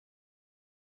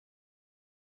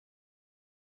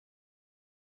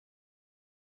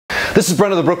This is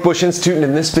Brent of the Brookbush Institute, and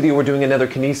in this video we're doing another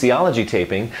kinesiology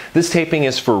taping. This taping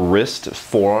is for wrist,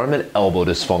 forearm, and elbow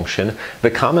dysfunction. The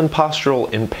common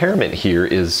postural impairment here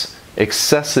is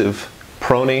excessive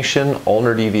pronation,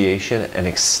 ulnar deviation, and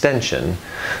extension.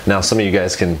 Now some of you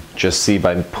guys can just see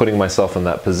by putting myself in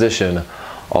that position,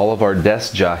 all of our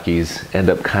desk jockeys end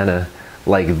up kind of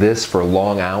like this for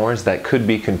long hours. That could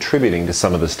be contributing to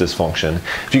some of this dysfunction.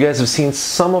 If you guys have seen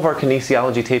some of our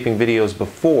kinesiology taping videos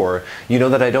before, you know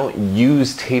that I don't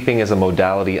use taping as a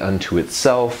modality unto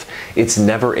itself. It's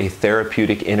never a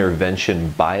therapeutic intervention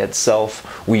by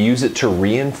itself. We use it to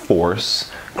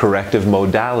reinforce corrective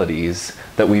modalities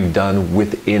that we've done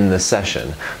within the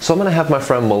session. So I'm going to have my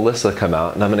friend Melissa come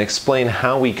out and I'm going to explain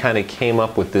how we kind of came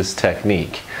up with this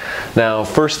technique. Now,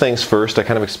 first things first, I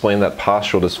kind of explained that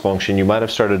postural dysfunction. You might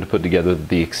have started to put together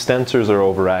the extensors are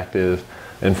overactive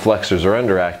and flexors are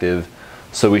underactive,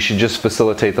 so we should just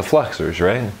facilitate the flexors,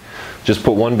 right? Just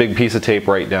put one big piece of tape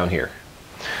right down here.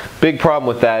 Big problem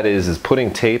with that is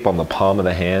putting tape on the palm of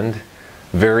the hand,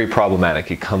 very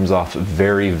problematic. It comes off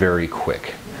very, very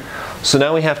quick. So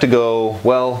now we have to go,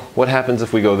 well, what happens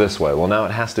if we go this way? Well, now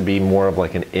it has to be more of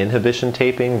like an inhibition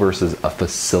taping versus a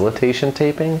facilitation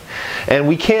taping. And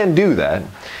we can do that.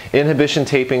 Inhibition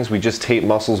tapings, we just tape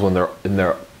muscles when they're in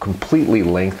their completely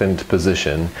lengthened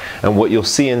position. And what you'll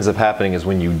see ends up happening is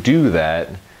when you do that,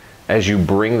 as you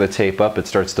bring the tape up, it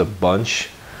starts to bunch,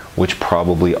 which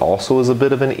probably also is a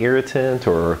bit of an irritant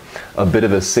or a bit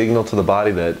of a signal to the body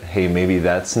that, hey, maybe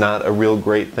that's not a real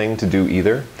great thing to do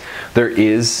either. There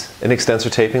is an extensor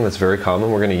taping that's very common.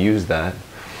 We're going to use that.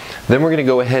 Then we're going to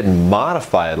go ahead and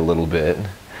modify it a little bit,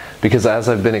 because as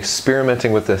I've been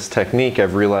experimenting with this technique,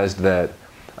 I've realized that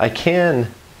I can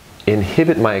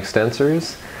inhibit my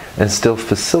extensors and still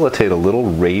facilitate a little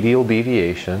radial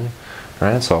deviation.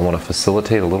 Right, so I want to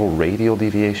facilitate a little radial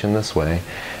deviation this way,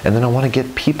 and then I want to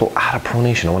get people out of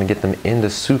pronation. I want to get them into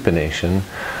supination,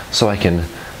 so I can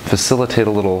facilitate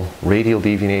a little radial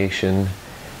deviation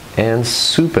and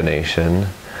supination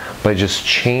by just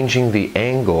changing the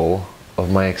angle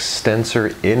of my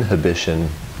extensor inhibition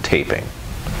taping.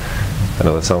 I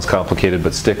know that sounds complicated,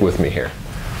 but stick with me here.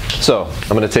 So I'm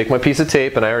going to take my piece of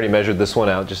tape, and I already measured this one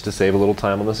out just to save a little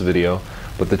time on this video,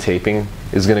 but the taping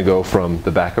is going to go from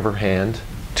the back of her hand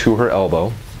to her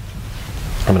elbow.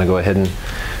 I'm going to go ahead and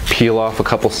peel off a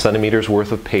couple centimeters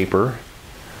worth of paper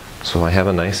so I have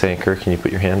a nice anchor. Can you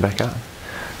put your hand back out?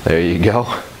 There you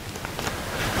go.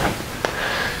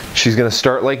 She's going to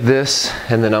start like this,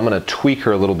 and then I'm going to tweak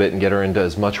her a little bit and get her into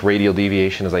as much radial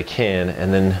deviation as I can.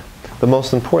 And then the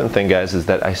most important thing, guys, is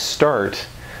that I start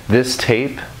this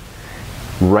tape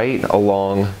right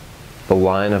along the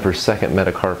line of her second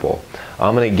metacarpal.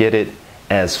 I'm going to get it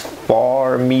as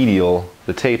far medial,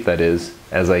 the tape that is,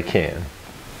 as I can.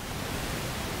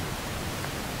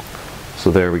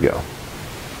 So there we go.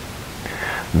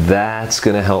 That's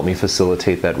going to help me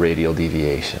facilitate that radial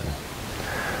deviation.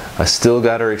 I still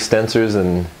got her extensors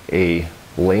in a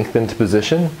lengthened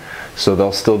position, so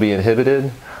they'll still be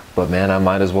inhibited, but man, I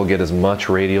might as well get as much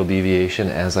radial deviation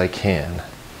as I can.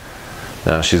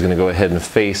 Now she's going to go ahead and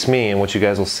face me, and what you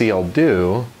guys will see I'll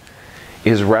do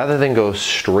is, rather than go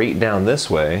straight down this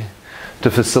way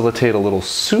to facilitate a little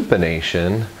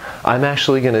supination, I'm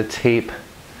actually going to tape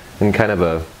in kind of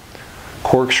a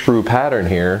corkscrew pattern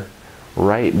here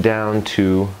right down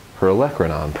to her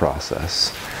olecranon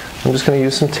process. I'm just going to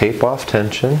use some tape off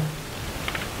tension.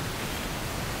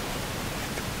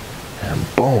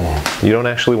 And boom. You don't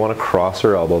actually want to cross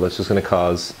her elbow. That's just going to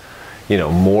cause, you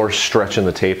know, more stretch in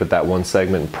the tape at that one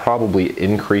segment and probably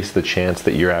increase the chance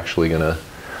that you're actually going to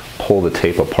pull the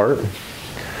tape apart.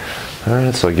 All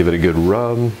right, so I give it a good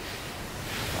rub.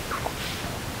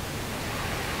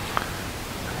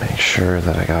 Make sure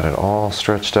that I got it all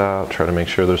stretched out. Try to make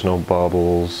sure there's no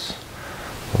bubbles.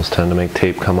 Those tend to make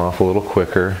tape come off a little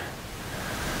quicker.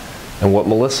 And what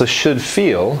Melissa should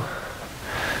feel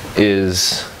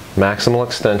is maximal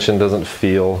extension doesn't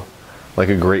feel like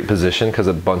a great position because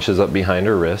it bunches up behind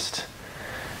her wrist.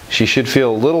 She should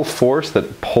feel a little force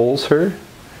that pulls her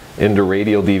into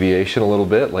radial deviation a little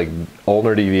bit, like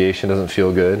ulnar deviation doesn't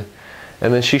feel good.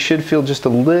 And then she should feel just a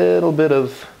little bit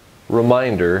of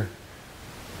reminder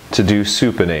to do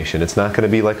supination. It's not going to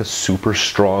be like a super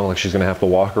strong, like she's going to have to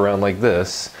walk around like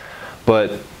this,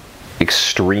 but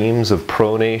extremes of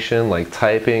pronation, like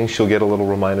typing, she'll get a little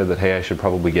reminder that, hey, I should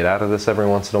probably get out of this every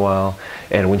once in a while.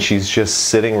 And when she's just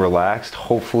sitting relaxed,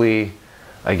 hopefully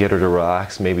I get her to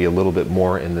relax maybe a little bit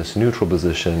more in this neutral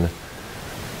position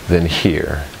than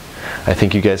here. I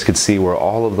think you guys could see where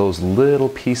all of those little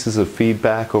pieces of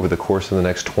feedback over the course of the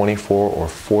next 24 or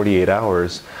 48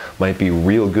 hours might be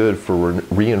real good for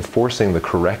reinforcing the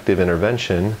corrective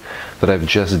intervention that I've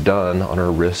just done on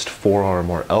her wrist, forearm,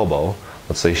 or elbow.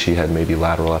 Let's say she had maybe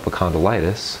lateral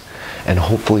epicondylitis, and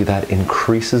hopefully that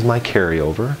increases my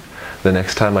carryover. The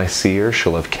next time I see her,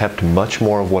 she'll have kept much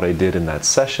more of what I did in that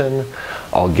session.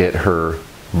 I'll get her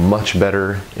much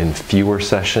better in fewer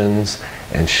sessions,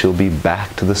 and she'll be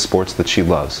back to the sports that she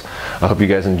loves. I hope you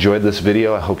guys enjoyed this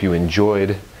video. I hope you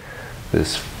enjoyed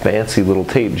this fancy little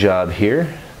tape job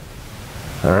here.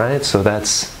 All right, so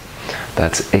that's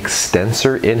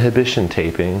extensor inhibition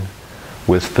taping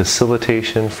with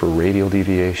facilitation for radial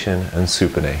deviation and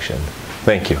supination.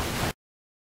 Thank you.